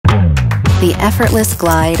The effortless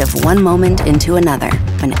glide of one moment into another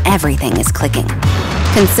when everything is clicking.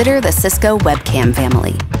 Consider the Cisco Webcam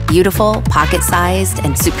family. Beautiful, pocket-sized,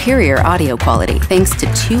 and superior audio quality thanks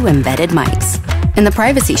to 2 embedded mics. And the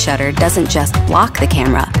privacy shutter doesn't just block the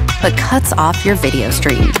camera, but cuts off your video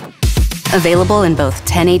stream. Available in both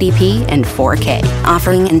 1080p and 4K,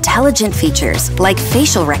 offering intelligent features like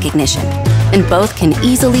facial recognition. And both can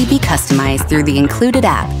easily be customized through the included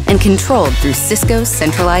app and controlled through Cisco's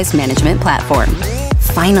centralized management platform.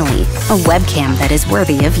 Finally, a webcam that is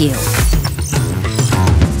worthy of you.